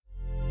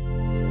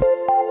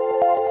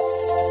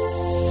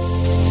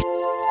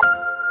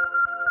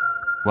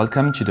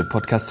Welcome to the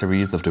podcast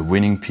series of the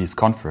Winning Peace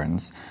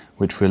Conference,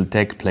 which will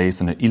take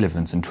place on the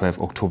 11th and 12th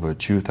October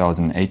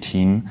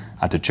 2018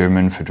 at the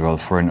German Federal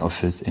Foreign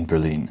Office in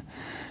Berlin.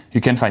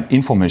 You can find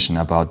information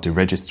about the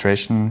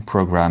registration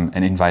program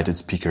and invited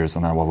speakers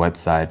on our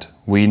website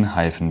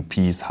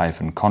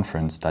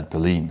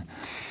win-peace-conference.berlin.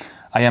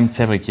 I am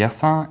Cédric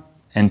Yersin,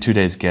 and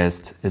today's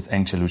guest is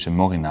Engjellushe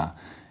Morina,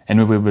 and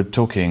we will be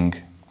talking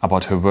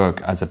about her work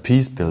as a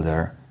peace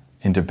builder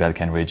in the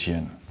Balkan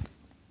region.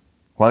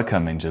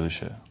 Welcome,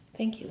 Engjellushe.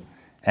 Thank you.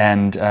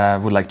 And I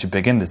would like to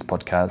begin this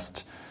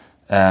podcast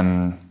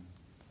by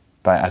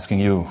asking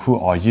you, who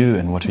are you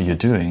and what are you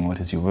doing? What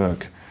is your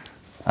work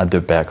at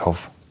the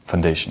Berghof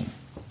Foundation?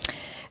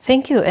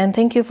 Thank you, and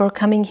thank you for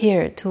coming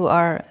here to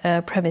our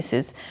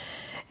premises.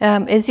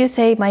 As you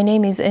say, my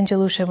name is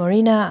Engjellushe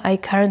Morina. I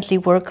currently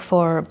work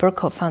for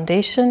Berghof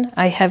Foundation.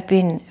 I have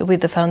been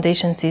with the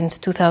foundation since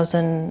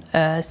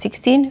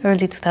 2016,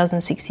 early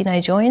 2016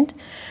 I joined.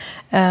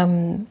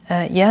 I'm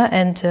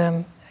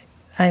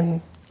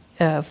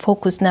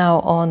focused now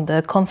on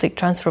the conflict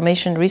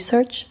transformation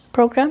research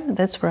program.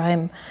 That's where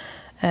I'm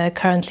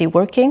currently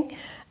working.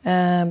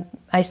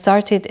 I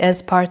started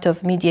as part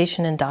of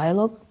mediation and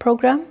dialogue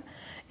program,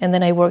 and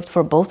then I worked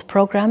for both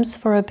programs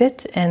for a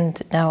bit, and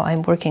now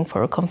I'm working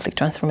for a conflict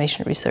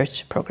transformation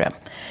research program.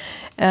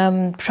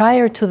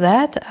 Prior to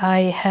that,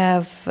 I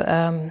have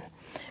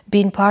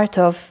been part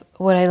of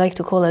what I like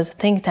to call as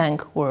think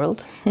tank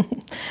world.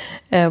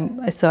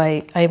 So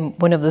I'm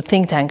one of the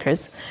think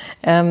tankers.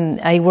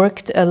 I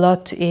worked a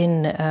lot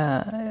in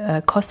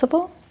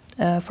Kosovo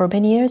for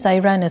many years. I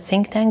ran a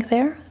think tank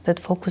there that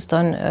focused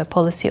on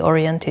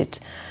policy-oriented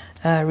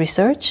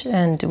research,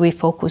 and we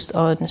focused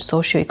on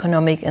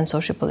socio-economic and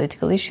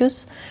socio-political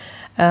issues.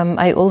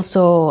 I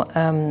also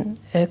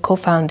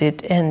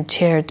co-founded and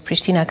chaired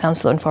Pristina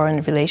Council on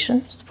Foreign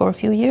Relations for a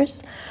few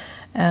years.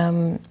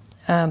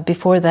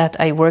 Before that,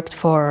 I worked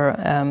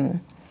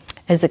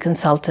as a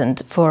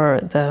consultant for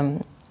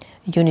the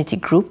Unity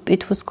Group,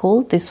 it was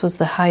called. This was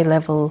the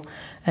high-level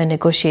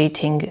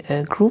negotiating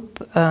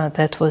group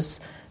that was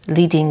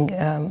leading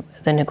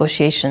the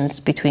negotiations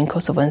between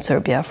Kosovo and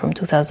Serbia from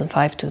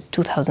 2005 to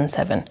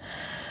 2007.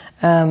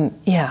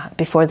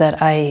 Before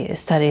that, I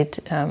studied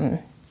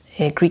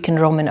Greek and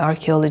Roman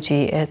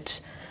archaeology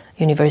at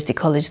University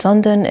College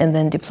London, and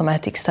then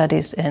diplomatic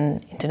studies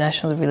and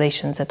international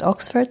relations at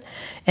Oxford.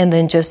 And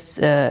then just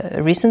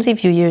recently, a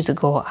few years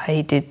ago,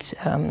 I did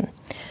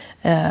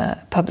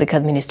public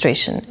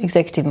administration,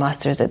 executive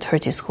masters at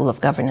Hertie School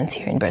of Governance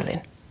here in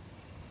Berlin.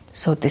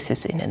 So this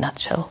is in a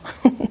nutshell.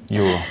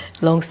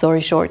 Long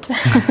story short.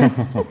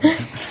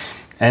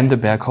 And the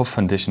Berghof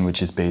Foundation,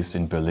 which is based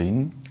in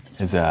Berlin,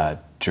 is a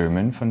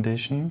German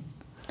foundation?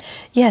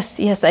 Yes,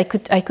 I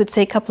could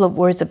say a couple of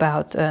words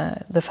about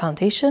the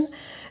foundation.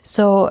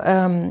 So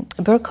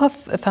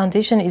Berghof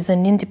Foundation is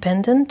an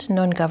independent,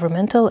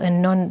 non-governmental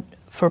and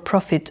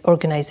non-for-profit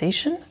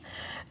organization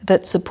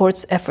that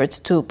supports efforts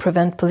to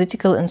prevent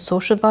political and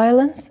social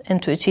violence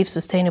and to achieve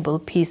sustainable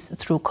peace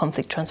through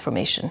conflict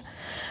transformation.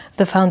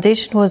 The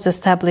foundation was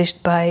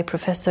established by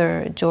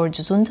Professor George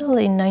Zundel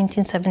in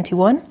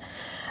 1971.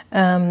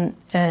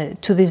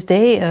 To this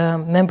day,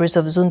 members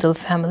of Zundel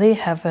family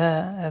have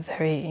a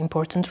very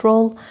important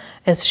role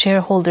as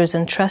shareholders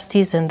and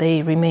trustees, and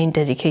they remain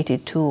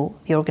dedicated to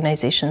the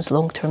organization's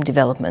long-term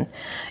development.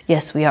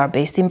 Yes, we are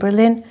based in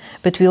Berlin,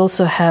 but we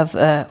also have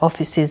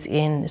offices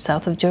in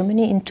south of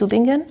Germany, in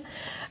Tübingen,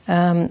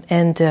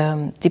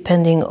 and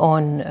depending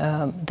on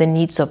the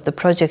needs of the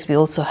project, we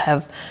also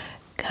have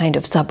kind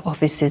of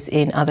sub-offices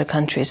in other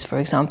countries. For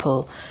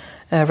example,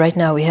 right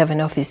now we have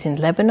an office in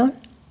Lebanon,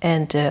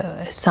 and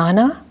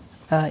Sana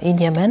in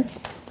Yemen,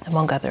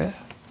 among other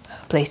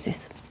places.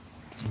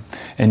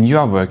 And you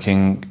are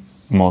working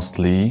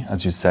mostly,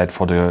 as you said,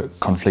 for the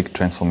conflict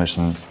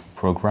transformation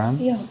program?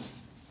 Yeah.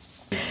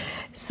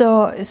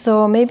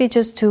 So maybe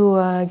just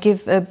to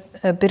give a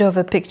bit of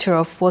a picture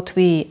of what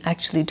we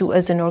actually do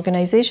as an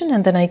organization,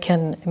 and then I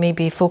can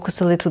maybe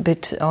focus a little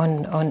bit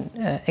on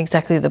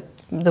exactly the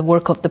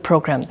work of the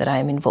program that I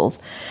am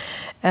involved.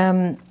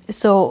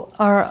 So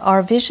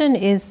our vision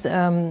is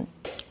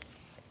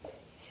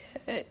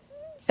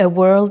a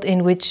world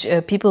in which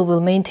people will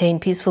maintain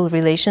peaceful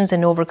relations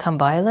and overcome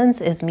violence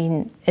as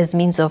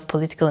means of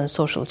political and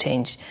social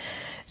change.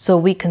 So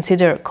we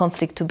consider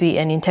conflict to be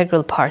an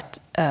integral part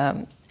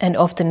and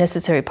often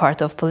necessary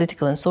part of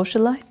political and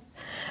social life,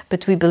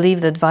 but we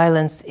believe that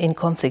violence in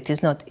conflict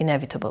is not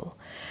inevitable.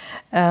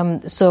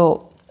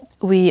 So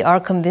we are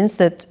convinced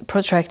that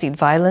protracted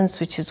violence,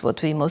 which is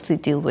what we mostly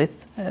deal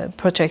with,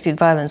 protracted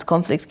violence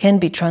conflicts can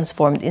be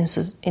transformed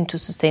into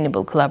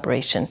sustainable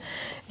collaboration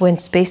when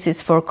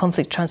spaces for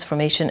conflict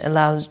transformation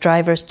allows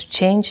drivers to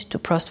change, to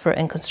prosper,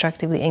 and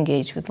constructively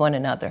engage with one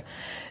another.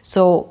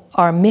 So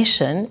our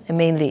mission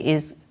mainly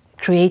is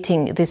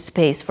creating this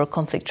space for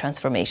conflict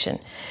transformation.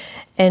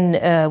 And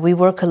we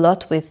work a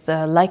lot with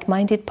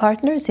like-minded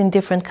partners in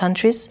different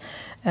countries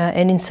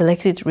and in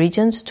selected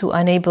regions to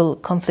enable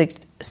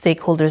conflict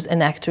stakeholders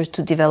and actors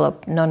to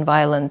develop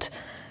non-violent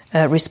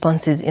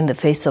responses in the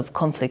face of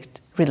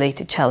conflict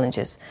related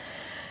challenges.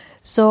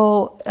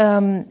 So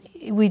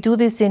we do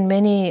this in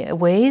many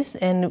ways,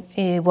 and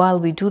while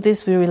we do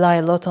this, we rely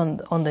a lot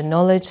on the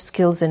knowledge,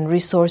 skills, and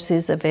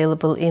resources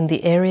available in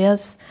the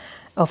areas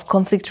of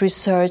conflict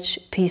research,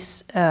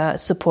 peace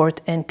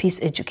support, and peace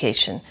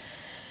education.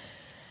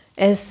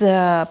 As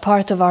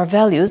part of our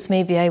values,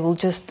 maybe I will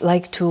just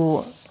like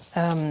to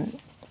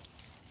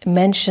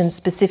mention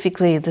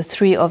specifically the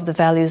three of the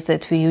values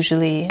that we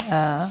usually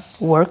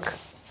work,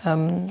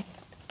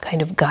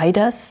 kind of guide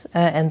us,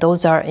 and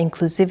those are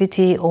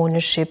inclusivity,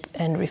 ownership,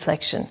 and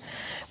reflection.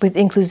 With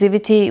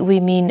inclusivity, we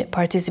mean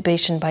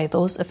participation by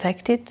those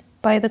affected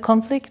by the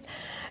conflict,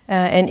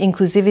 and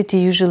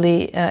inclusivity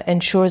usually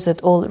ensures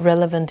that all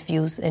relevant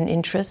views and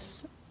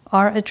interests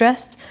are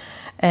addressed.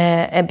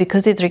 And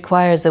because it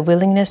requires a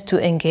willingness to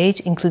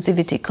engage,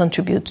 inclusivity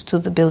contributes to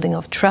the building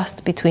of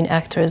trust between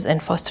actors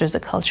and fosters a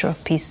culture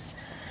of peace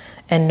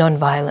and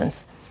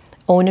non-violence.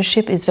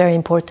 Ownership is very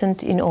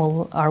important in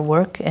all our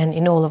work and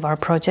in all of our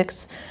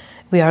projects.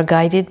 We are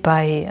guided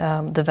by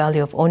the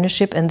value of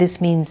ownership, and this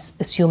means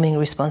assuming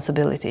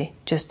responsibility.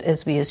 Just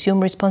as we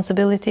assume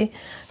responsibility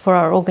for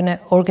our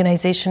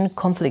organization,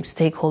 conflict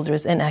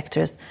stakeholders and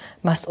actors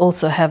must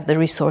also have the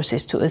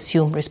resources to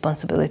assume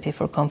responsibility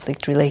for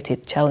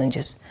conflict-related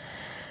challenges.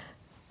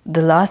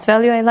 The last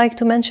value I like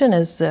to mention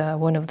as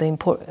one of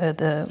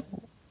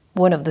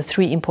the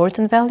three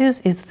important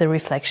values is the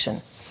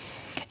reflection.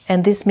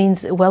 And this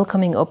means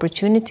welcoming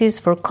opportunities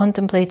for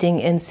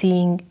contemplating and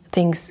seeing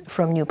things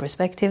from new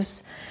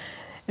perspectives.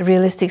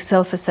 Realistic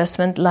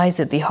self-assessment lies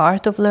at the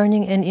heart of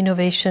learning and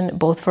innovation,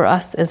 both for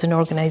us as an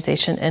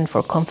organization and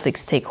for conflict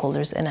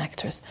stakeholders and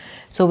actors.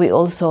 So we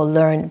also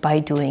learn by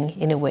doing,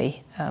 in a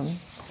way.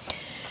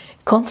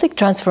 Conflict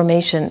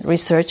Transformation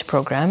Research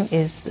Program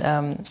is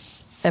a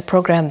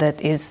program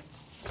that has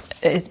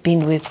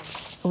been with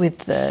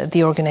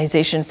the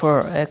organization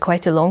for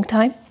quite a long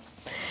time.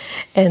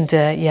 And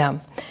the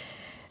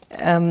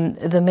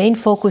main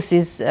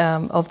focus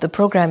of the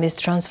program is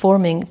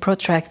transforming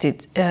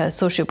protracted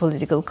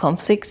socio-political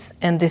conflicts,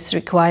 and this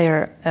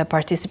requires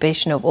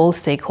participation of all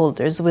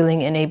stakeholders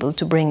willing and able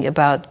to bring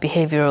about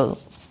behavioral,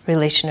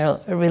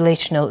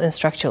 relational and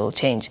structural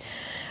change.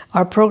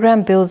 Our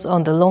program builds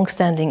on the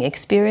long-standing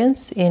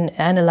experience in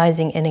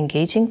analyzing and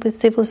engaging with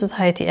civil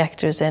society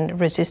actors and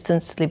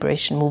resistance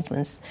liberation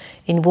movements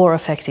in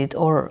war-affected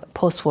or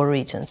post-war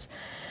regions.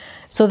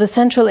 So the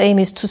central aim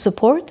is to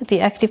support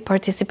the active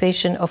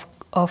participation of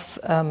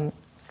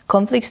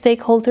conflict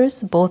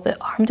stakeholders, both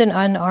armed and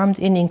unarmed,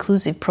 in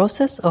inclusive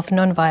process of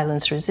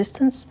non-violence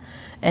resistance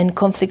and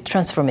conflict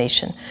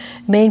transformation.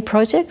 Main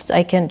projects,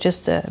 I can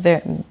just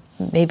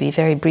maybe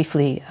very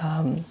briefly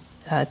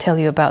tell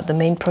you about the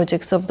main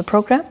projects of the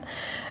program.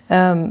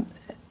 One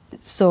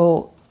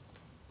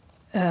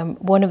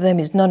of them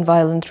is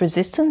non-violent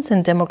resistance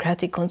and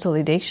democratic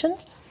consolidation.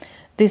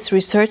 This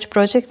research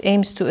project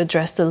aims to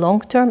address the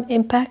long-term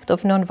impact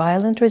of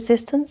non-violent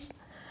resistance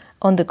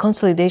on the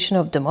consolidation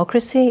of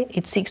democracy.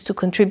 It seeks to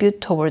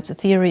contribute towards a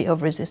theory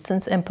of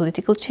resistance and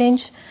political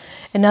change.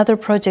 Another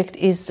project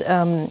is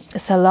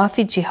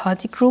Salafi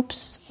jihadi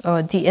groups,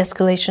 or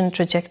de-escalation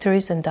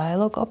trajectories and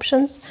dialogue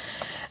options.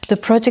 The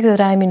project that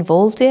I'm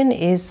involved in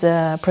is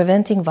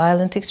preventing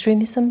violent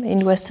extremism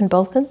in Western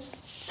Balkans,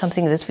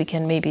 something that we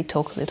can maybe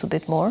talk a little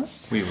bit more.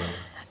 We will.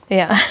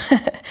 Yeah,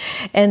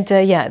 and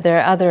there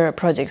are other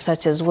projects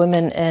such as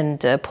women and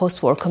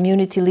post-war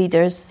community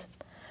leaders,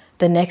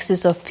 the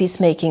nexus of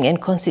peacemaking and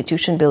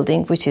constitution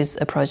building, which is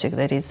a project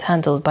that is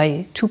handled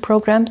by two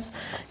programs,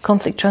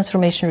 conflict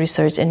transformation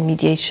research and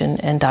mediation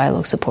and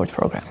dialogue support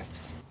program.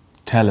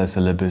 Tell us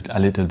a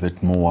little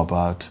bit more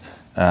about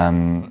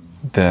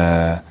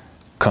the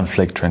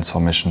conflict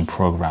transformation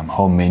program.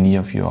 How many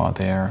of you are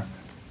there?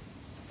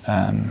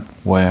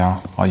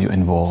 Where are you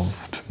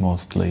involved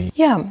mostly?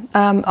 Yeah,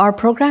 our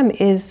program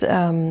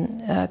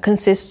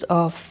consists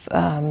of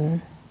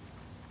 10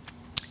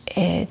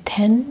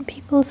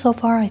 people so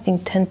far. I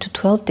think 10 to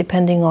 12,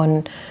 depending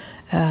on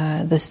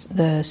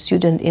the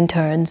student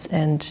interns,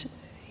 and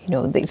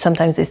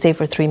sometimes they stay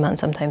for 3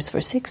 months, sometimes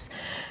for 6.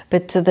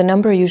 But the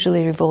number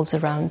usually revolves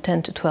around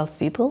 10 to 12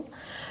 people.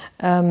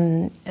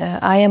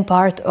 I am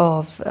part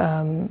of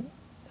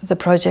the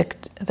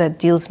project that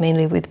deals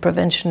mainly with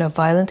prevention of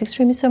violent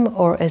extremism,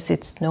 or as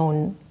it's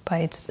known by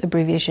its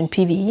abbreviation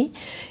PVE,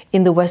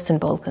 in the Western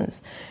Balkans.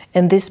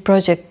 And this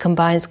project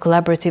combines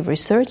collaborative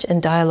research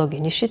and dialogue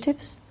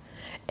initiatives,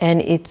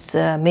 and it's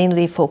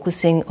mainly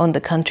focusing on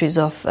the countries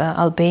of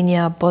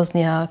Albania,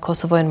 Bosnia,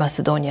 Kosovo, and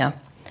Macedonia.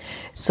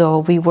 So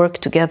we work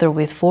together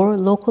with 4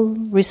 local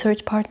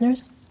research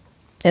partners,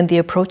 and the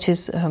approach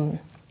is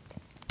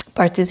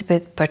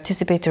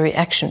participatory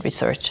action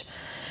research.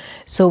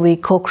 So we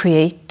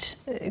co-created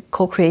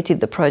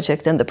the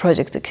project and the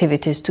project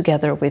activities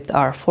together with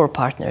our 4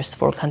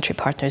 country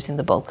partners in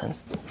the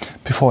Balkans.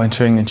 Before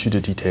entering into the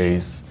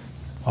details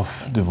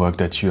of the work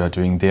that you are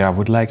doing there, I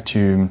would like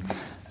to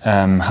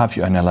have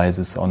your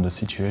analysis on the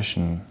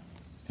situation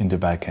in the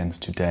Balkans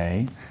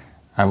today.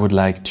 I would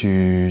like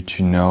to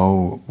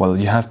know, well,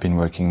 you have been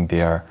working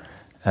there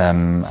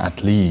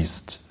at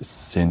least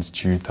since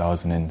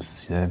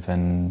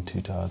 2007,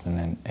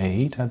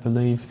 2008, I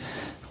believe,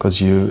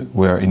 because you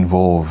were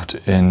involved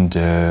in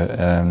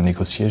the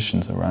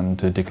negotiations around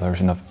the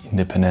Declaration of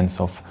Independence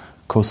of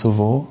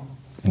Kosovo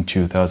in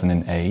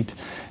 2008.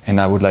 And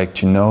I would like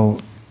to know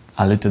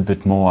a little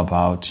bit more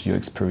about your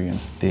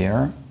experience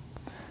there.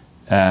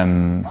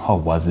 How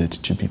was it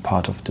to be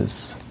part of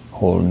this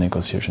whole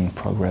negotiation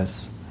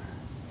progress?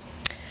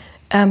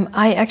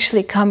 I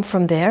actually come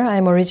from there.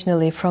 I'm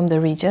originally from the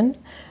region,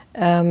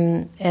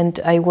 and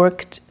I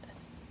worked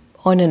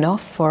on and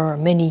off for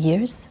many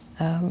years.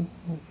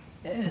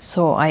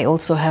 So I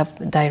also have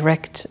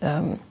direct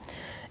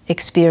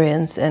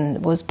experience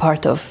and was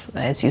part of,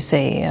 as you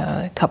say,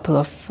 a couple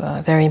of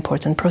very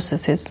important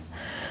processes.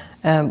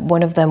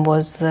 One of them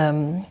was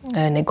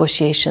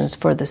negotiations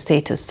for the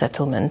status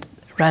settlement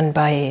run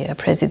by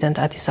President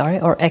Ahtisaari,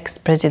 or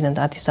ex-President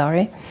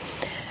Ahtisaari.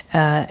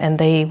 And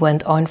they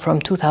went on from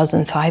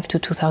 2005 to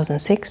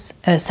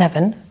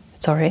 2007.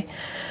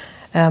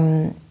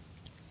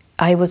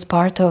 I was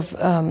part of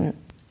a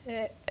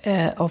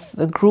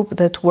group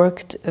that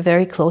worked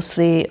very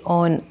closely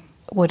on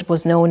what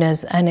was known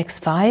as Annex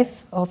 5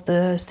 of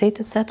the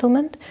status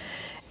settlement.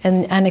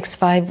 And Annex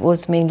 5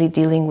 was mainly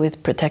dealing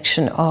with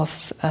protection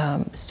of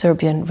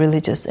Serbian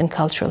religious and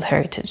cultural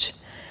heritage.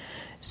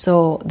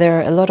 So there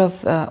are a lot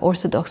of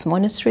Orthodox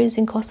monasteries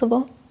in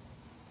Kosovo,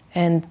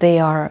 and they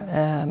are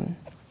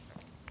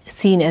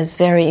seen as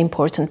very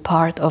important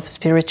part of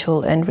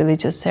spiritual and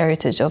religious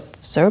heritage of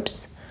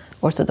Serbs,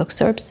 Orthodox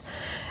Serbs.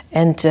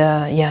 And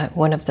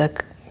one of the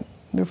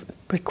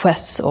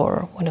requests,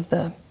 or one of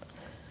the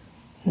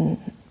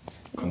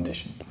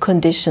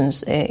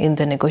conditions in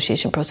the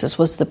negotiation process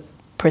was the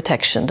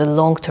protection, the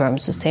long-term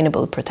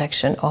sustainable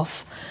protection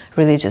of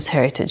religious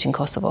heritage in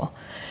Kosovo.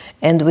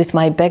 And with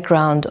my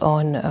background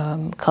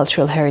on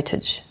cultural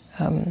heritage,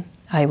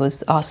 I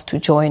was asked to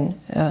join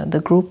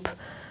the group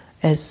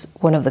as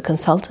one of the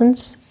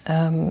consultants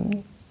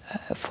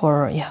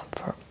for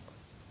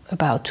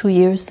about 2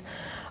 years.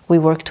 We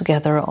worked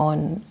together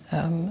on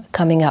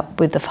coming up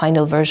with the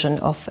final version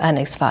of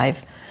Annex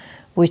 5,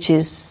 which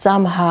is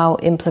somehow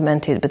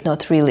implemented, but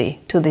not really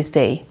to this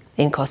day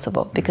in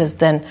Kosovo, because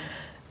then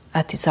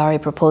Ahtisaari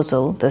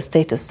proposal, the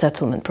status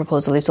settlement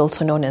proposal, is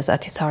also known as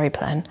Ahtisaari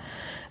Plan,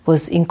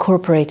 was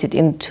incorporated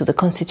into the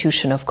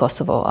constitution of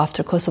Kosovo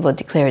after Kosovo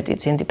declared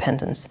its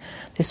independence.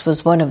 This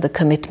was one of the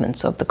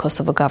commitments of the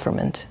Kosovo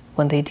government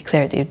when they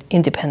declared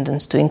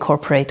independence, to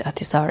incorporate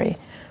Ahtisaari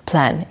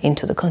Plan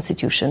into the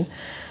constitution.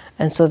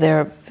 And so there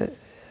are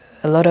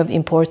a lot of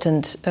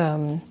important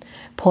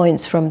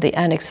points from the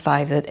Annex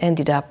 5 that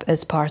ended up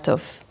as part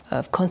of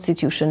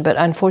constitution, but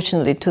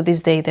unfortunately to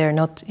this day they're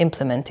not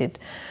implemented.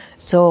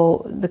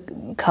 So the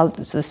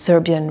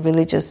Serbian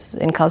religious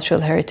and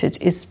cultural heritage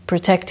is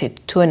protected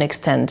to an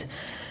extent,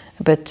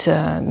 but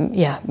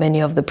many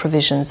of the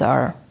provisions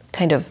are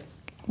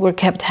were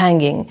kept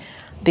hanging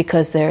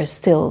because there are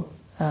still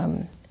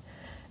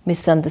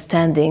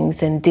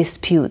misunderstandings and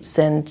disputes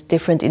and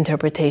different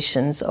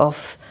interpretations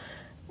of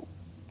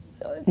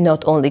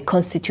not only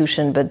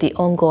constitution but the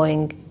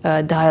ongoing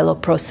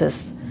dialogue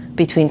process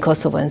between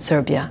Kosovo and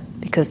Serbia,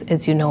 because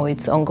as you know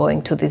it's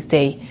ongoing to this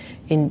day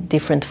in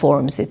different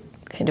forms. It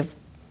kind of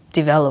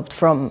developed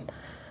from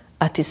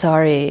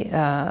Ahtisaari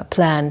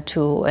plan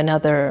to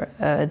another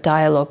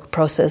dialogue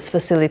process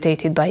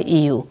facilitated by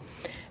EU,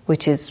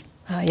 which is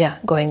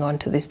going on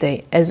to this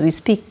day. As we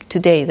speak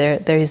today,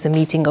 there is a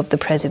meeting of the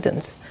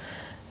presidents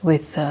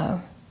with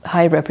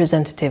High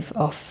Representative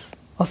of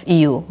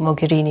EU,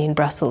 Mogherini, in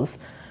Brussels.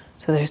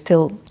 So they're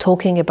still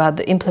talking about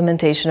the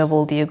implementation of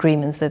all the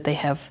agreements that they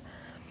have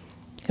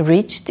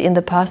reached in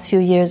the past few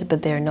years,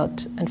 but they're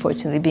not,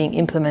 unfortunately, being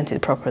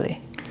implemented properly.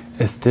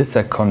 Is this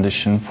a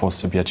condition for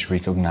Serbia to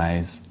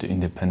recognize the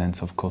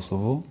independence of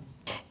Kosovo?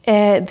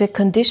 The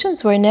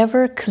conditions were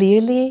never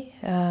clearly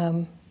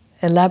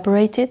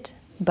elaborated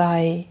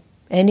by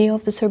any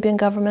of the Serbian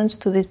governments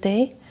to this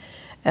day.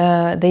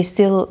 They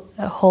still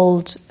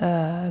hold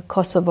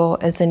Kosovo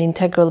as an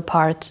integral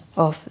part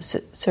of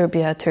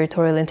Serbia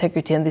territorial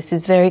integrity, and this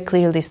is very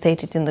clearly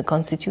stated in the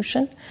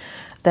constitution.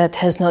 That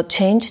has not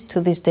changed to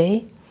this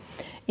day.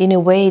 In a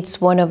way, it's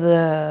one of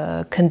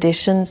the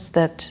conditions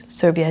that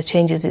Serbia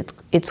changes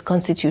its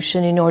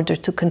constitution in order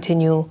to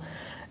continue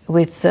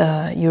with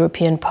the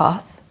European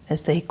path,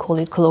 as they call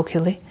it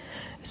colloquially.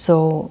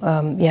 So,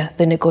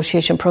 the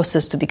negotiation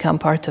process to become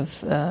part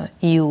of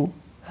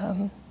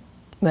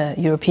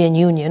European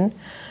Union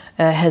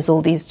has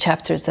all these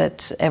chapters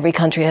that every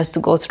country has to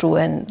go through,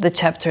 and the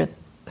chapter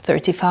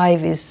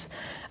 35 is,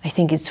 I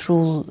think it's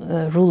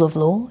rule of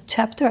law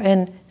chapter,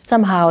 and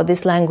somehow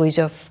this language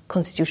of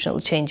constitutional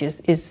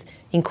changes is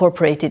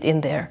incorporated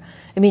in there.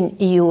 I mean,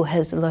 EU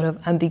has a lot of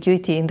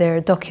ambiguity in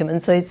their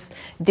documents, so it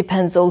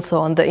depends also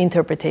on the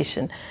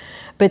interpretation.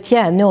 But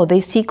they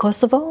see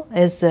Kosovo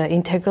as an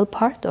integral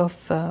part of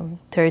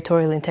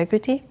territorial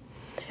integrity.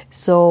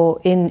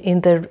 So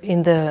in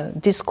the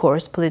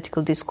discourse,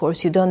 political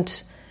discourse, you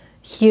don't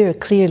hear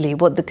clearly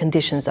what the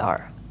conditions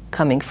are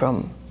coming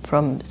from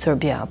from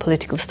Serbia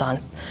political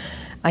stance.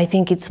 I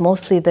think it's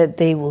mostly that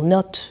they will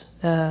not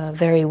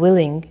very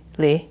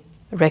willingly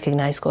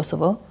recognize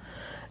Kosovo.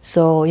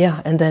 So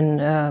yeah, and then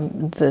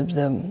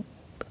the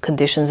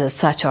conditions as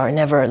such are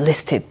never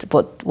listed.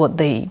 What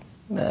they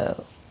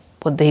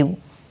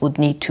would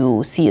need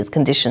to see as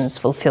conditions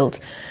fulfilled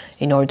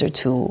in order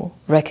to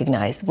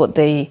recognize. What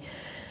they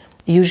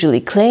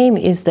usually claim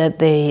is that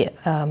they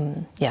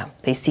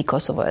see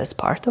Kosovo as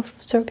part of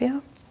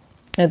Serbia.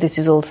 This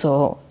is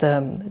also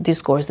the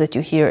discourse that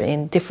you hear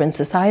in different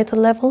societal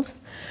levels,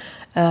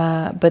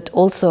 but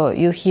also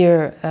you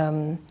hear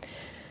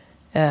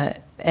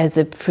as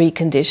a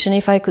precondition,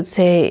 if I could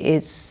say,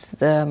 it's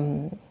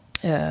the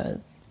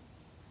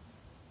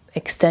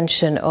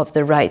extension of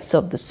the rights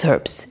of the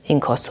Serbs in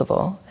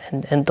Kosovo,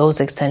 and those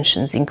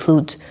extensions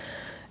include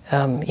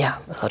a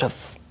lot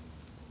of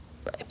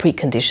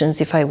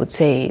preconditions. If I would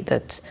say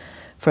that,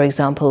 for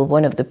example,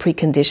 one of the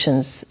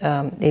preconditions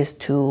is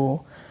to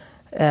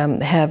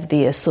have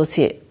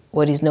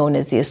what is known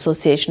as the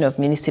Association of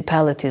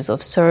Municipalities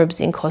of Serbs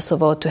in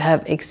Kosovo to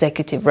have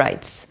executive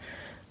rights.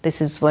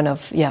 This is one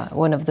of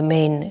the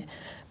main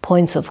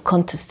points of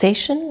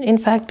contestation, in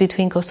fact,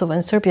 between Kosovo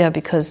and Serbia,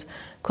 because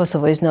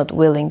Kosovo is not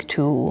willing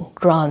to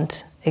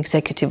grant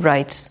executive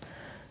rights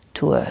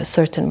to a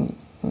certain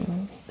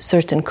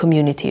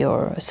community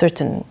or a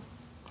certain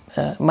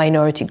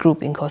minority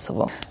group in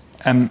Kosovo.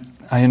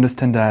 I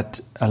understand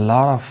that a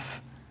lot of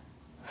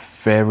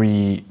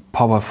very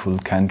powerful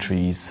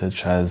countries,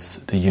 such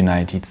as the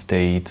United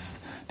States,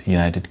 the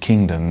United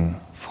Kingdom,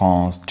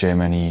 France,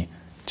 Germany,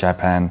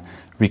 Japan,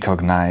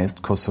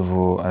 recognized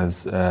Kosovo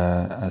as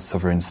a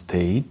sovereign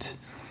state.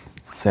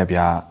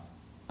 Serbia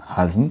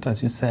hasn't,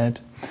 as you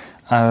said.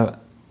 I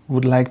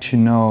would like to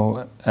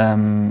know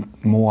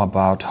more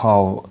about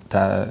how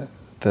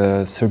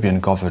the Serbian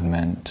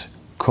government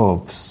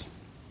copes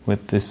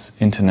with this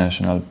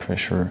international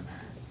pressure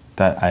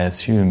that I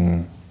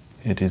assume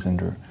it is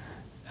under.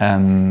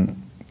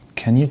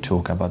 Can you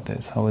talk about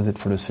this? How is it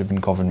for the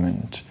Serbian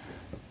government?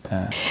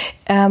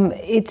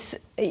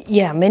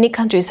 Many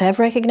countries have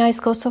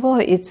recognized Kosovo.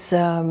 It's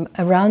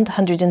around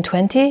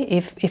 120,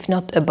 if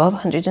not above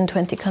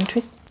 120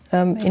 countries,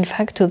 in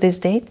fact, to this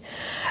date.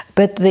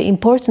 But the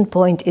important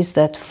point is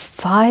that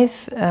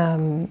 5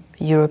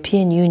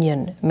 European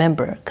Union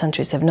member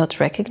countries have not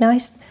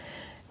recognized,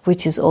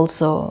 which is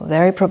also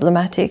very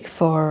problematic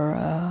for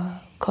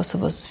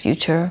Kosovo's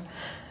future,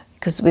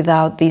 because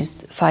without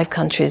these 5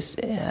 countries,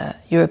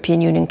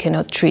 European Union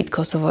cannot treat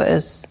Kosovo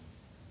as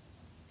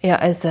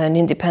an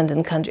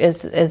independent country,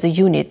 as a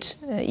unit.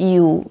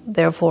 EU,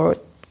 therefore,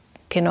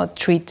 cannot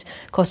treat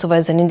Kosovo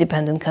as an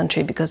independent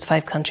country because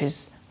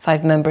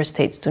 5 member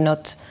states do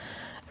not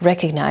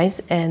recognize.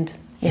 And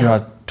you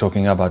are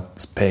talking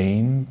about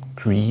Spain,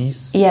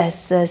 Greece?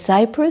 Yes,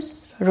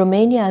 Cyprus,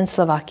 Romania, and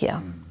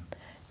Slovakia.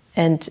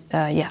 And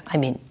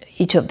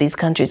each of these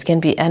countries can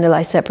be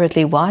analyzed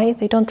separately why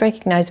they don't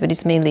recognize, but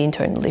it's mainly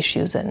internal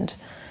issues, and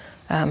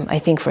I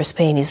think for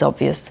Spain is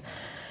obvious.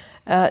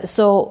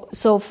 So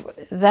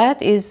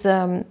that is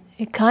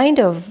kind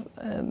of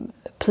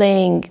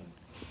playing.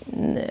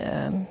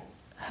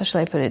 How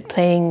shall I put it?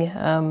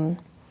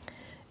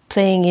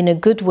 Playing in a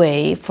good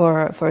way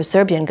for a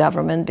Serbian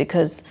government,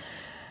 because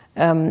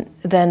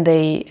then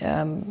they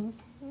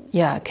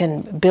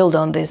can build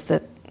on this,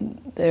 that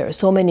there are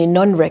so many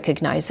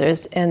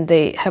non-recognizers, and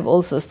they have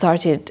also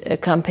started a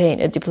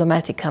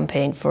diplomatic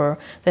campaign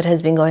that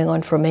has been going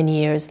on for many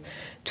years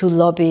to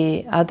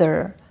lobby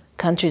other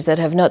countries that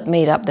have not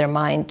made up their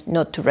mind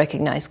not to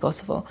recognize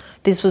Kosovo.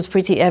 This was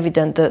pretty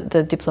evident,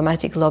 the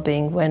diplomatic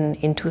lobbying, when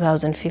in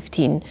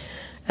 2015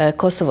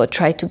 Kosovo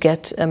tried to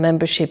get a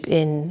membership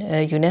in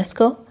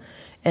UNESCO,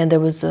 and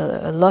there was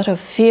a lot of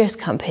fierce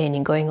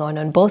campaigning going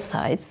on both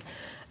sides.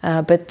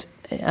 But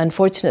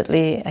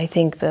unfortunately, I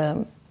think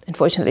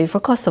unfortunately for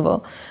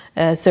Kosovo,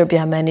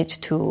 Serbia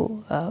managed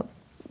to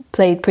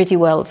play it pretty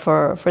well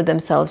for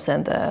themselves,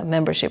 and the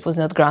membership was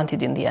not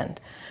granted in the end.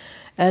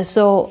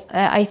 So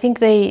I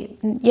think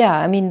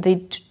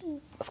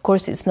of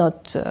course, it's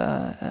not.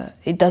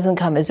 It doesn't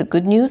come as a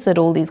good news that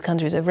all these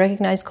countries have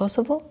recognized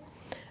Kosovo,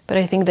 but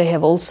I think they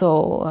have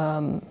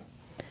also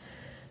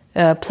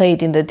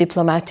played in the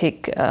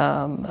diplomatic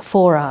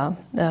fora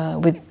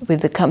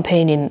with the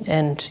campaigning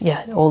and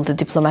all the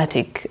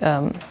diplomatic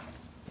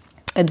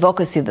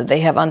advocacy that they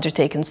have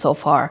undertaken so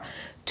far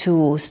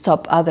to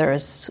stop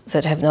others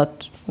that have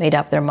not made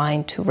up their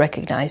mind to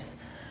recognize,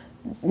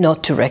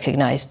 not to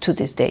recognize to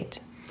this date.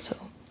 So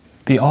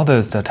the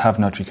others that have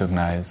not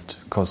recognized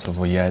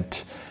Kosovo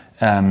yet,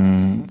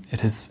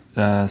 it is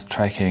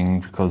striking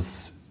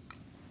because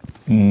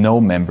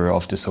no member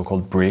of the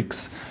so-called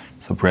BRICS,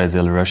 so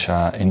Brazil,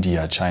 Russia,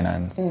 India, China,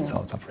 and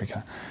South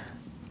Africa,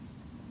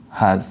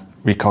 has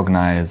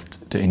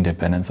recognized the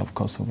independence of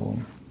Kosovo.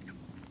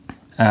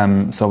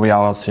 So we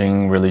are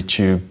seeing really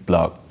 2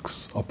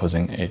 blocks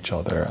opposing each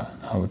other.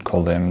 I would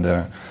call them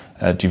the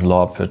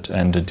developed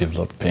and the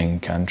developing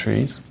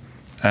countries.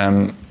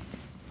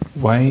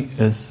 Why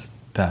is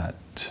that?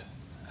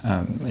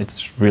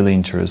 It's really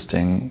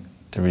interesting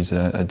there is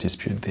a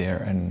dispute there.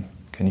 And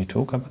can you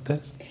talk about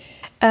this?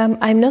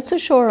 I'm not so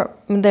sure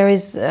there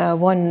is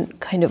one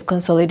kind of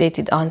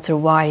consolidated answer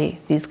why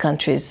these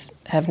countries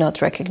have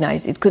not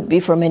recognized. It could be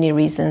for many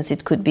reasons.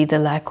 It could be the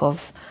lack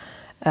of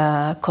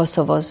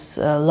Kosovo's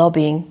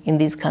lobbying in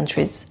these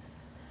countries,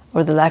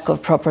 or the lack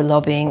of proper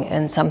lobbying,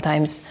 and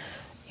sometimes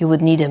you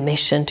would need a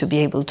mission to be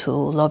able to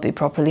lobby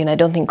properly. And I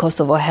don't think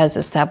Kosovo has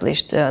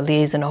established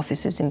liaison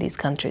offices in these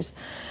countries.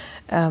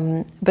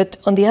 But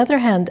on the other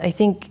hand, I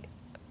think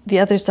the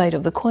other side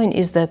of the coin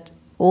is that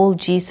all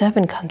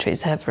G7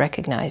 countries have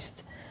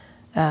recognized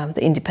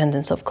the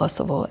independence of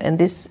Kosovo, and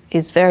this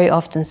is very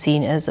often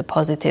seen as a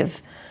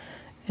positive,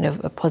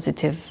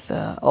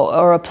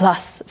 or a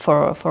plus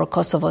for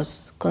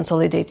Kosovo's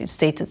consolidated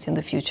status in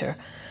the future.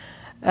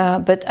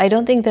 But I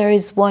don't think there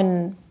is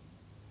one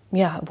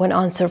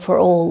answer for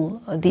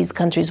all these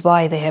countries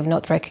why they have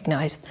not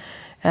recognized.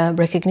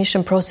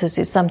 Recognition process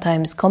is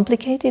sometimes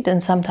complicated,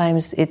 and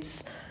sometimes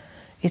it's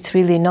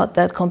really not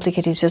that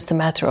complicated. It's just a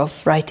matter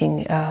of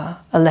writing a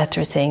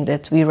letter saying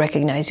that we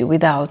recognize you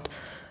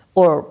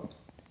or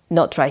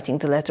not writing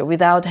the letter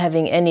without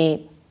having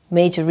any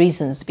major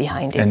reasons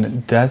behind it.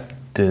 And does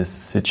this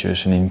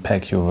situation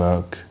impact your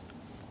work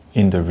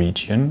in the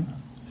region?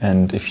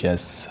 And if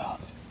yes,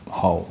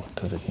 how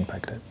does it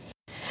impact it?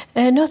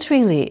 Not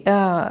really,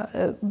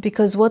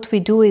 because what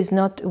we do is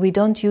we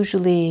don't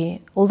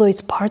usually, although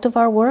it's part of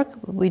our work,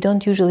 we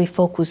don't usually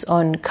focus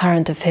on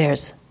current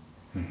affairs.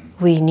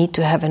 We need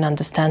to have an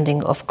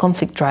understanding of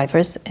conflict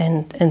drivers,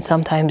 and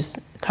sometimes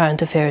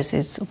current affairs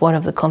is one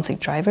of the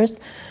conflict drivers,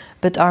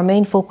 but our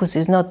main focus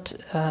is not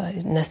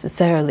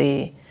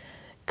necessarily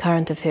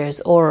current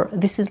affairs, or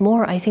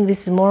I think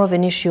this is more of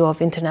an issue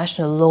of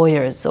international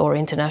lawyers or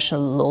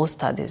international law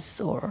studies,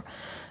 or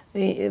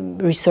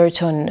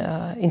research on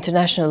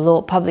international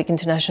law, public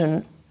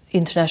international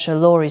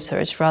law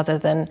research, rather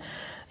than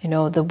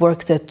the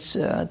work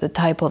the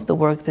type of the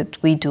work that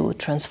we do,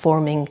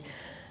 transforming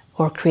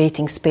or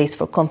creating space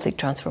for conflict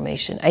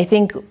transformation. I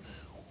think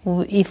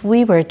if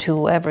we were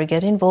to ever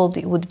get involved,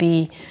 it would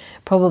be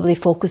probably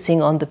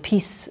focusing on the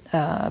peace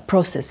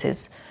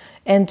processes.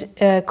 And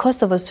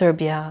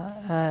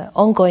Kosovo-Serbia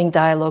ongoing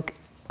dialogue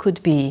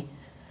could be,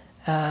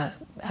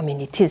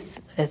 it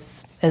is,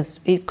 as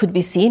it could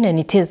be seen, and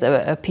it is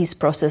a peace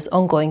process,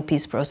 ongoing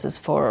peace process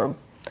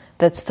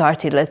that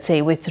started, let's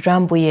say, with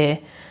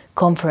Rambouillet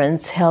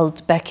conference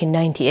held back in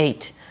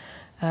 '98.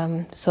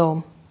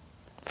 So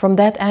from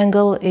that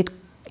angle, it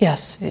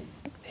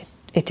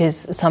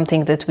is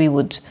something that we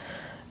would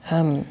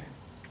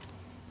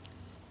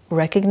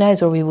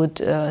recognize, or we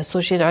would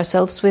associate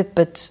ourselves with,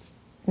 but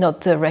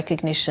not the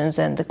recognitions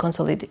and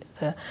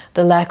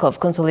the lack of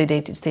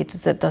consolidated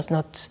status that does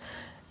not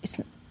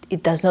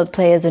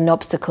play as an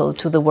obstacle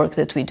to the work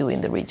that we do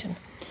in the region.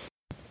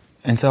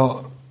 And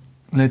so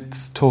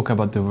let's talk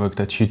about the work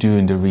that you do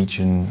in the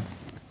region,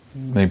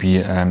 maybe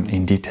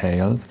in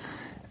details.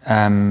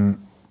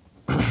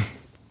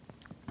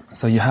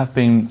 So you have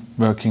been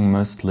working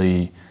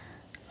mostly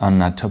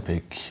on a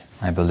topic,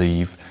 I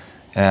believe,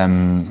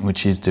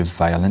 which is the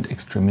violent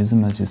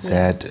extremism, as you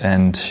said,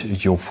 and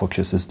your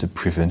focus is the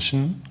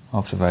prevention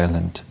of the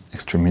violent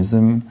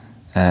extremism.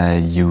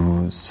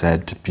 You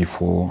said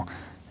before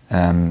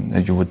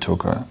you would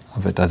talk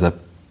of it as a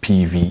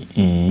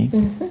PVE,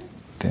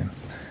 the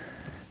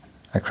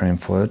acronym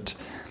for it.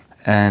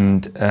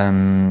 And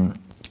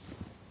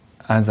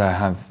as I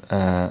have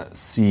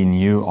seen,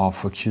 you are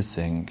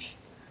focusing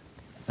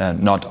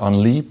not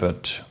only,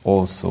 but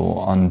also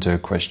on the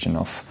question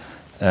of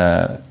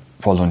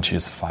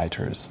volunteers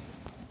fighters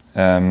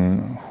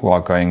who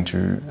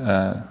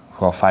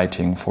are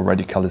fighting for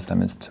radical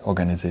Islamist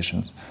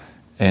organizations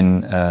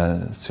in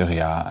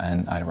Syria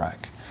and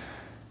Iraq.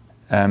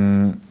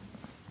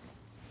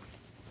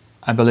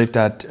 I believe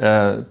that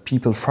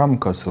people from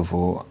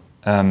Kosovo,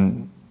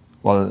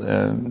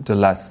 the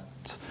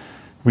last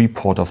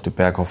report of the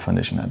Berghoff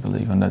Foundation, I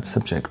believe, on that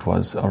subject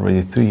was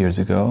already 3 years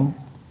ago.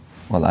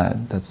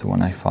 That's the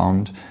one I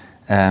found,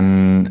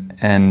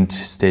 and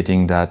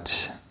stating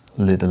that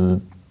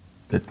little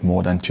bit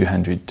more than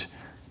 200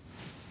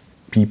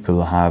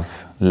 people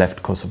have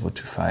left Kosovo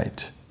to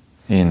fight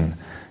in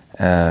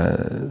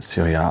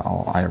Syria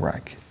or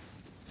Iraq.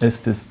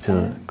 Is this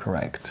still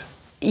correct?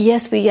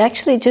 Yes, we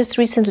actually just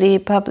recently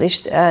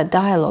published a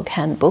dialogue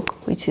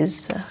handbook, which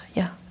is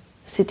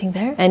sitting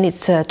there, and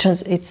it's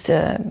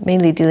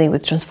mainly dealing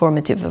with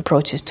transformative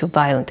approaches to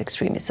violent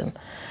extremism.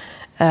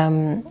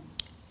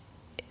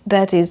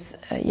 That is,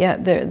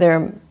 there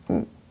are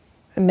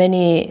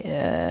many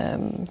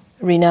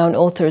renowned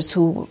authors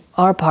who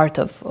are part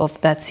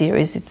of that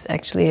series. It's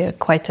actually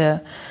quite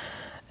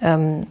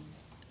an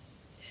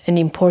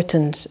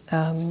important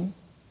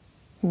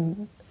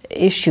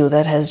issue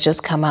that has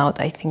just come out.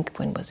 I think,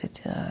 when was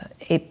it?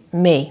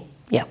 May.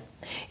 Yeah,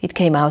 it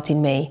came out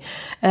in May.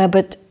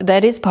 But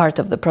that is part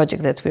of the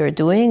project that we are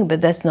doing.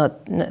 But that's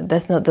not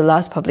the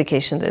last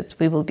publication that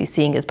we will be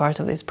seeing as part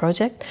of this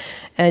project.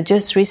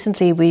 Just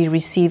recently, we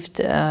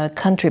received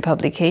country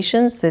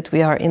publications that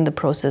we are in the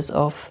process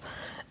of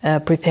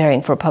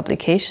preparing for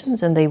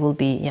publications, and they will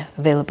be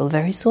available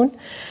very soon.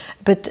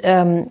 But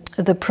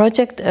the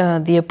project,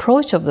 the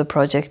approach of the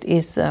project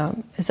is,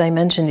 as I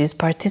mentioned, is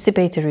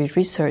participatory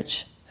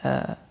research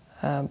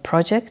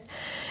project,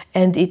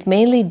 and it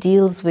mainly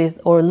deals with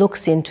or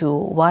looks into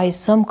why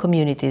some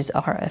communities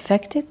are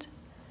affected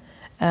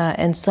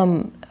and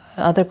some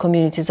other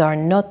communities are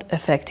not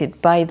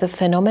affected by the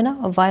phenomena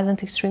of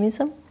violent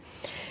extremism.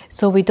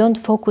 So we don't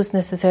focus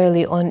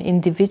necessarily on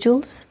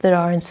individuals that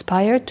are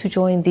inspired to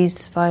join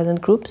these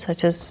violent groups,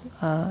 such as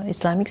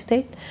Islamic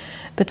State,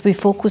 but we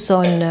focus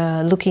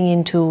on looking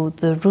into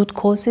the root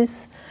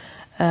causes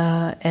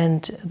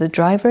and the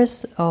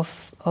drivers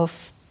of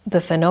the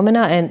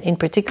phenomena, and in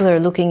particular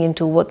looking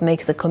into what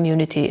makes the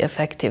community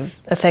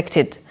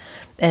affected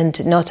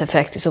and not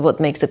affected, so what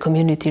makes the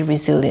community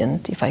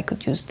resilient, if I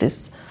could use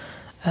this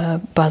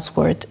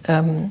buzzword,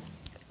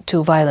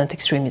 to violent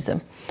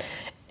extremism.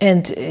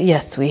 And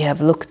yes, we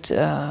have looked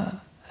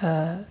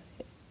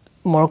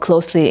more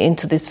closely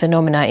into this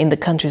phenomena in the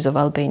countries of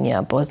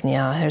Albania,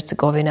 Bosnia,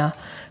 Herzegovina,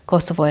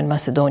 Kosovo and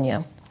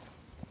Macedonia.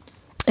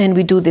 And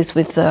we do this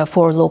with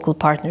 4 local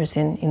partners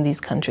in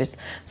these countries.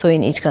 So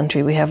in each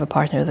country we have a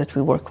partner that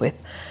we work with.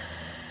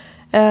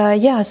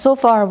 So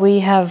far we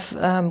have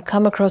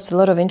come across a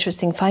lot of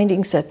interesting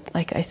findings that,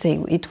 like I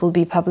say, it will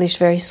be published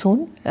very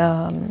soon.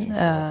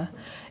 In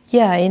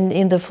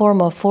the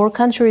form of 4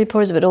 country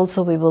reports, but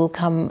also we will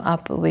come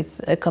up with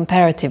a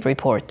comparative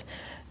report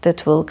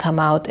that will come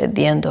out at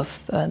the end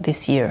of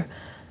this year.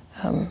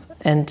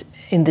 And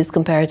in this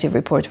comparative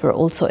report, we're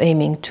also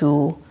aiming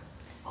to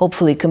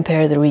hopefully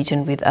compare the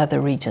region with other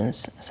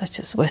regions, such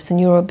as Western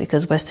Europe,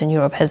 because Western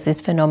Europe has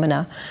this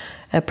phenomena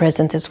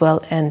present as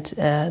well, and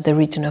the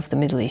region of the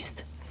Middle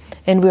East.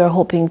 And we are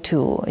hoping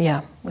to,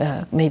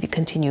 maybe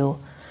continue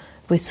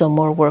with some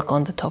more work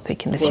on the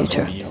topic in the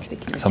future.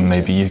 So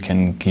maybe you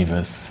can give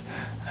us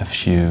a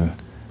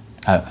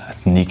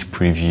sneak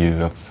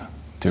preview of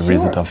the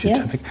result of your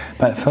topic.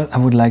 But first, I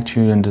would like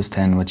to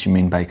understand what you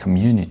mean by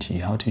community.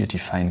 How do you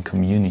define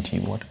community?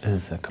 What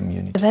is a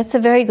community? That's a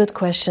very good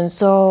question.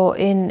 So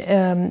in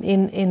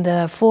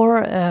the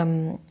 4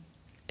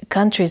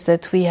 countries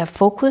that we have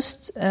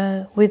focused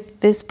with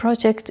this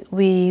project,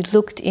 we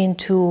looked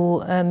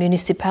into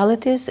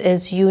municipalities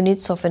as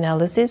units of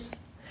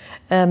analysis,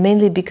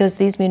 mainly because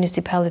these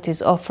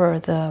municipalities offer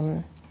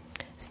the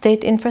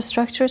state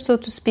infrastructure, so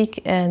to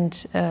speak,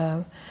 and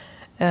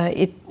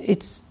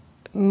it's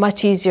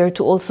much easier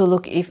to also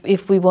look,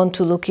 if we want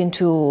to look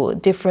into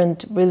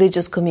different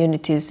religious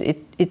communities,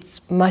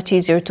 it's much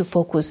easier to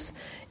focus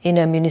in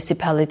a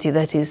municipality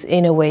that is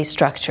in a way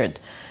structured.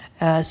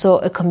 So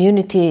a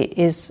community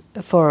is,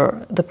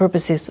 for the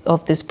purposes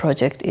of this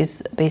project,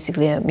 is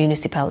basically a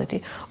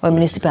municipality, or a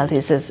municipality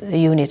is a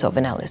unit of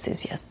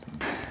analysis, yes.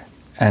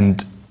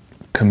 And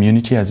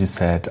community, as you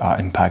said, are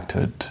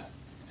impacted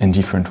in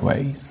different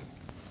ways.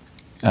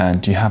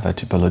 Do you have a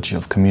typology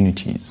of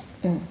communities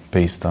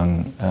based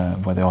on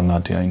whether or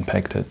not they are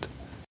impacted?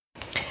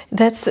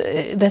 That's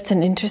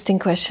an interesting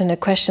question, a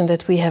question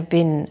that we have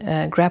been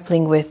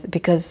grappling with,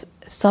 because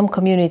some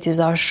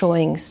communities are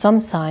showing some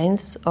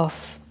signs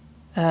of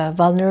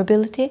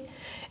vulnerability,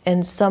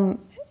 and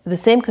the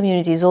same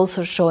community is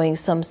also showing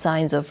some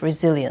signs of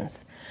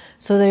resilience.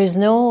 So there is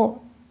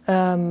no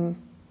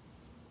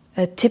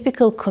a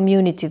typical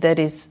community that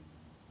is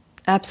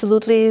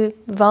absolutely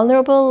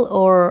vulnerable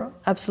or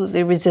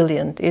absolutely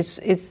resilient.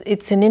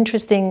 It's an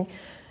interesting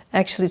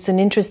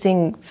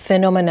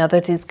phenomena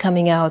that is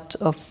coming out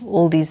of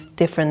all these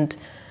different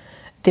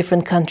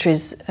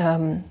countries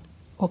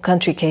or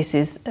country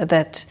cases,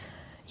 that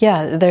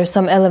there are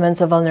some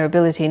elements of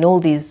vulnerability in all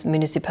these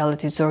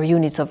municipalities or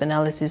units of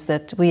analysis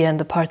that we and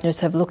the partners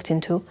have looked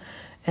into,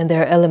 and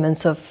there are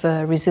elements of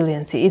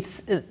resiliency.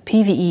 It's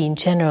PVE in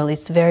general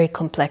is a very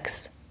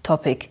complex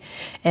topic,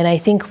 and I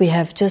think we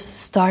have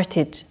just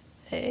started,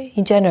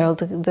 in general,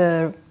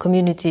 the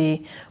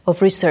community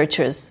of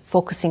researchers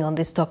focusing on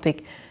this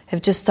topic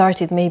have just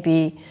started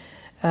maybe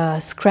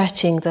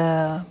scratching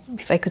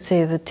if I could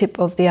say, the tip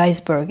of the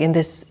iceberg in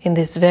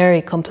this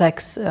very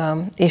complex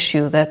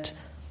issue that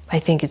I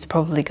think it's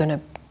probably going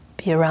to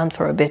be around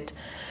for a bit.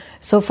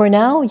 So for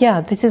now,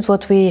 this is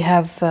what we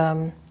have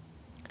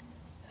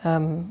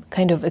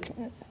kind of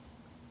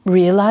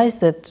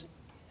realized, that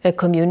a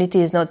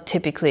community is not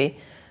typically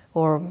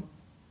or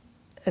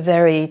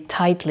very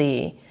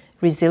tightly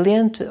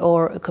resilient,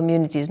 or a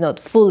community is not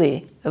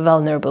fully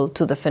vulnerable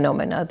to the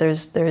phenomena.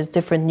 There's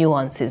different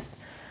nuances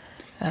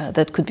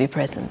that could be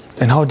present.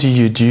 And how do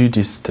you do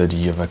this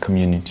study of a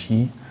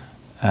community?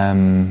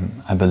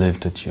 I believe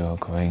that you're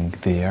going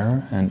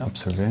there and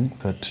observing,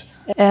 but...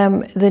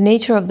 The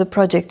nature of the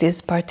project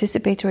is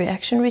participatory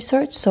action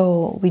research,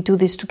 so we do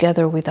this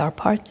together with our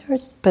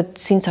partners, but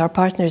since our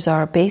partners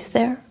are based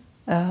there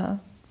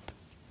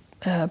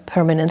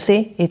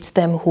permanently, it's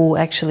them who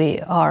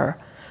actually are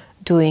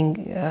doing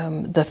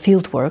the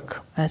field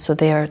work, so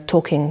they are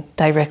talking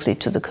directly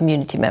to the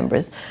community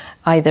members,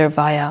 either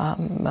via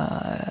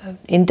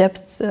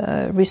in-depth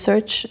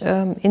research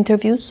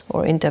interviews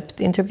or in-depth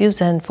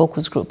interviews and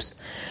focus groups.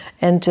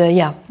 And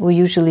we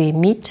usually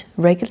meet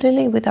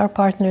regularly with our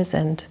partners,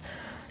 and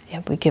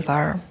we give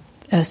our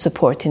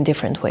support in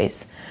different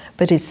ways.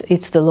 But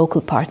it's the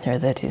local partner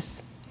that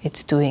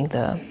it's doing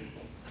the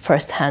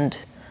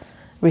first-hand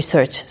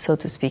research, so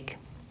to speak.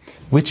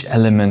 Which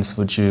elements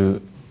would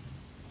you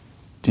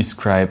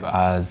describe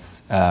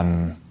as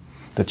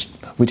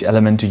which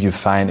element do you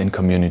find in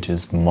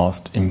communities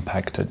most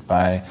impacted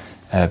by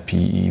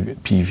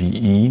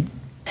PVE?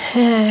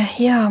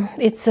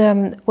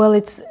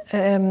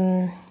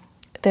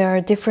 There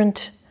are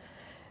different.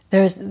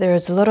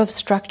 There's a lot of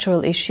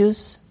structural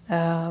issues.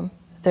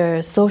 There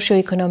are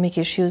socio-economic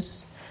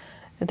issues.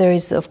 There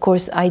is, of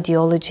course,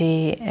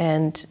 ideology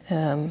and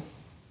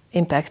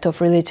impact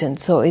of religion.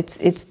 So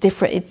it's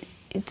different.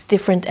 It's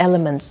different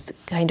elements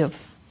kind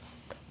of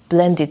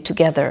blended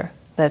together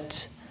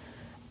that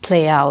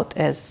play out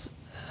as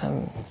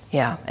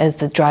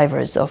the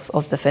drivers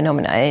of the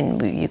phenomena.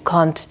 And you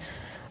can't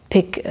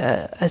pick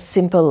a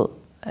simple,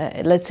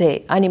 let's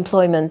say,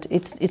 unemployment.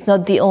 It's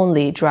not the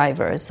only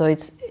driver. So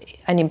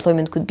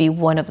unemployment could be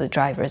one of the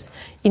drivers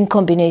in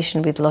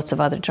combination with lots of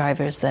other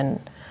drivers.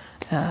 Then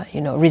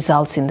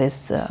results in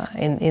this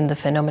in the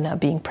phenomena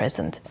being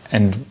present.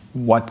 And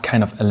what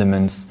kind of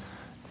elements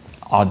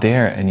are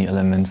there? Any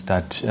elements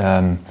that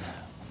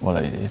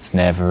it's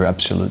never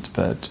absolute,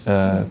 but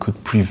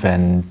could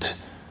prevent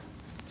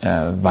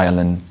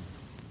violent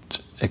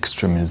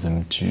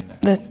extremism?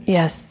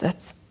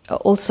 That's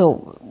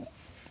also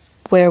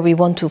where we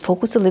want to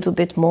focus a little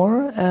bit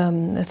more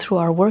through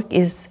our work.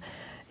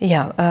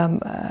 There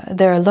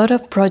are a lot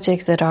of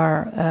projects that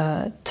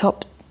are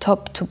top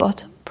to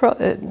bottom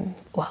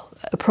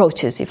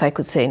approaches, if I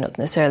could say, not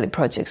necessarily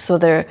projects. So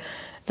there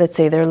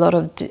are a lot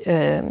of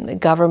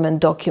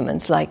government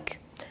documents like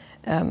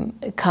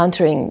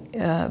countering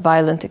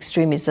violent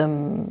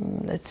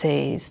extremism, let's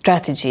say,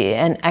 strategy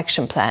and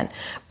action plan.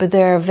 But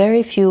there are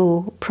very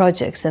few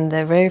projects and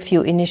there are very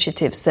few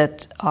initiatives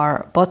that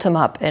are bottom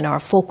up and are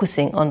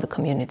focusing on the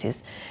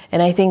communities.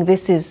 And I think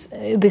this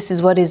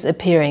is what is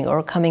appearing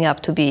or coming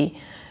up to be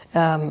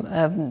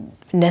a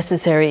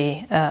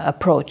necessary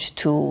approach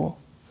to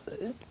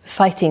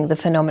fighting the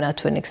phenomena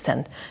to an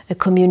extent, a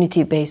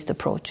community-based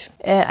approach.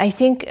 I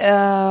think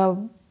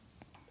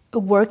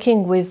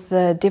working with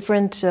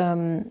different,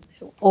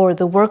 or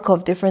the work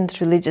of different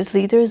religious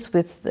leaders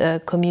with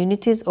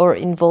communities, or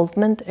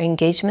involvement, or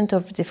engagement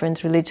of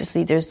different religious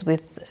leaders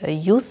with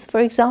youth,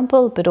 for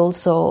example, but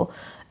also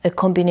a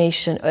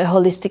combination, a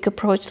holistic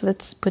approach,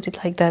 let's put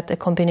it like that, a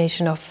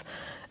combination of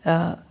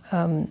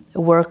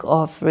work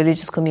of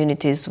religious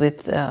communities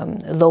with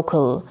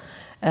local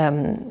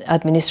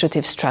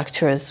administrative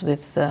structures,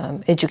 with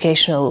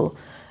educational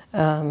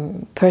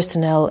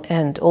personnel,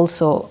 and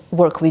also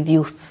work with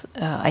youth.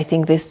 I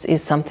think this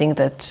is something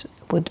that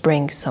would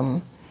bring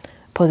some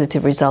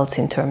positive results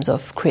in terms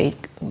of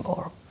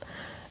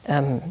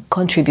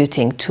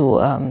contributing to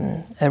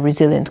a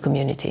resilient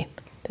community.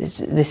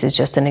 This is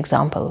just an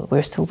example.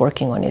 We're still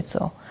working on it,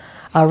 so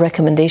our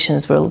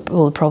recommendations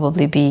will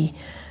probably be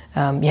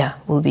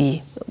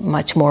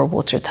much more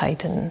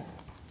watertight and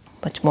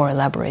much more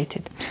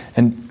elaborated.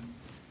 And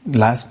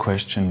last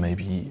question,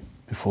 maybe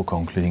before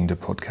concluding the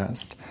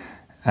podcast.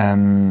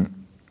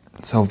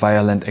 So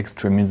violent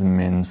extremism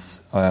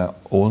means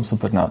also,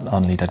 but not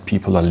only, that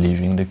people are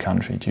leaving the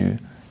country to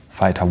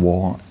fight a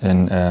war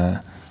in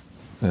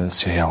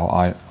Syria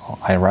or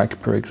Iraq,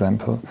 for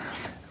example.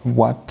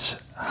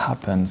 What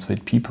happens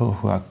with people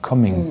who are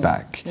coming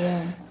back?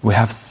 Yeah. We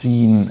have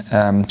seen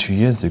 2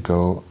 years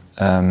ago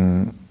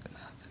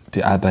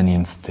the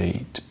Albanian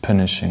state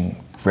punishing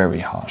very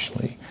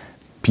harshly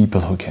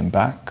people who came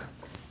back.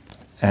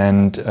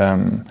 And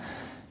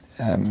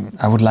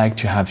I would like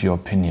to have your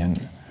opinion.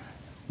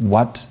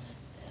 What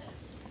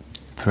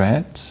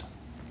threat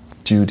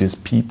do these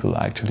people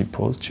actually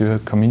pose to a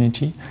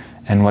community,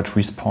 and what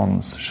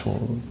response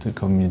should the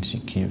community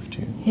give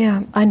to?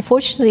 Yeah,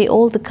 unfortunately,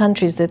 all the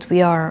countries that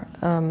we are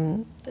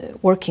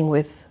working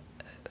with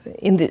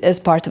as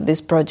part of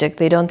this project,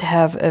 they don't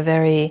have a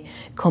very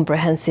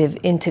comprehensive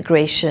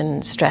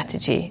integration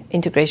strategy,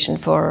 integration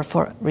for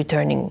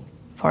returning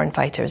foreign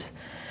fighters.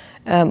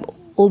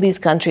 All these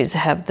countries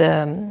have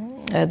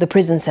the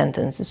prison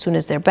sentence. As soon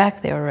as they're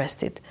back, they're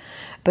arrested.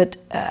 But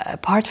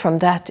apart from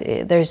that,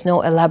 there is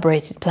no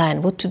elaborated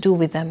plan what to do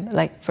with them.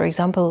 Like, for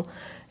example,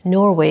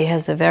 Norway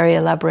has a very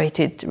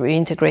elaborated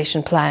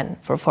reintegration plan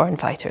for foreign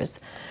fighters.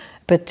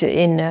 But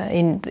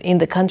in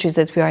the countries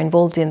that we are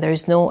involved in, there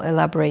is no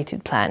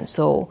elaborated plan.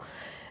 So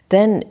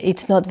then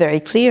it's not very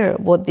clear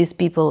what these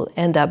people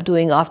end up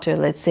doing after,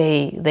 let's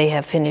say, they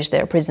have finished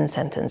their prison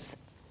sentence.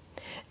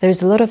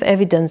 There's a lot of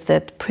evidence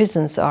that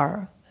prisons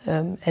are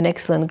an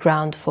excellent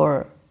ground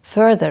for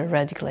further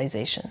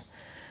radicalization.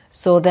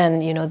 So then,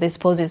 this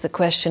poses a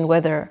question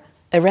whether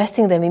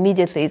arresting them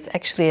immediately is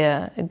actually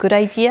a good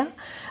idea,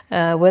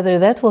 whether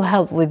that will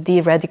help with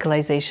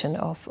de-radicalization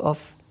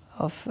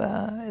of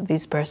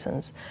these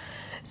persons.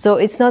 So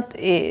it's not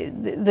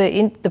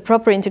the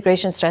proper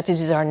integration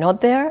strategies are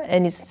not there,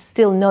 and it's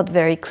still not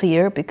very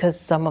clear because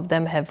some of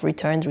them have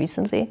returned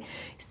recently.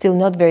 Still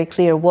not very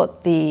clear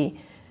what the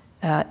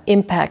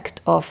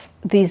impact of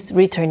these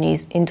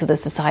returnees into the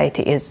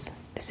society is.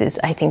 This is,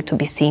 I think, to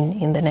be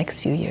seen in the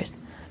next few years.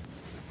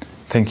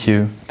 Thank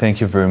you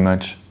very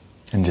much,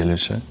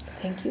 Engjellushe.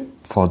 Thank you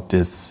for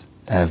this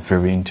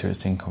very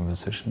interesting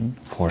conversation,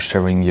 for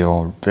sharing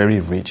your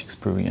very rich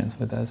experience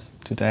with us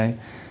today.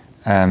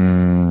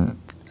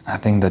 I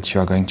think that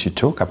you are going to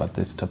talk about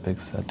these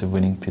topics at the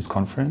Winning Peace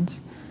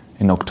Conference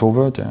in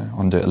October,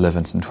 on the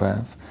 11th and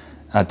 12th,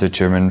 at the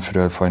German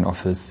Federal Foreign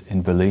Office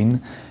in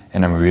Berlin,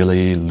 and I'm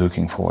really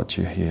looking forward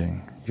to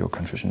hearing your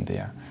contribution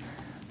there.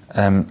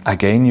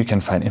 Again, you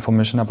can find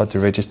information about the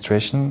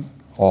registration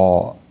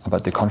or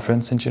about the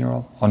conference in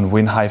general on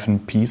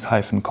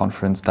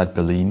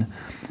win-peace-conference.berlin,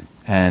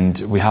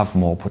 and we have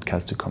more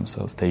podcasts to come,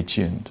 so stay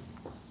tuned.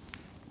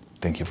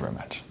 Thank you very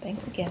much.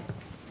 Thanks again.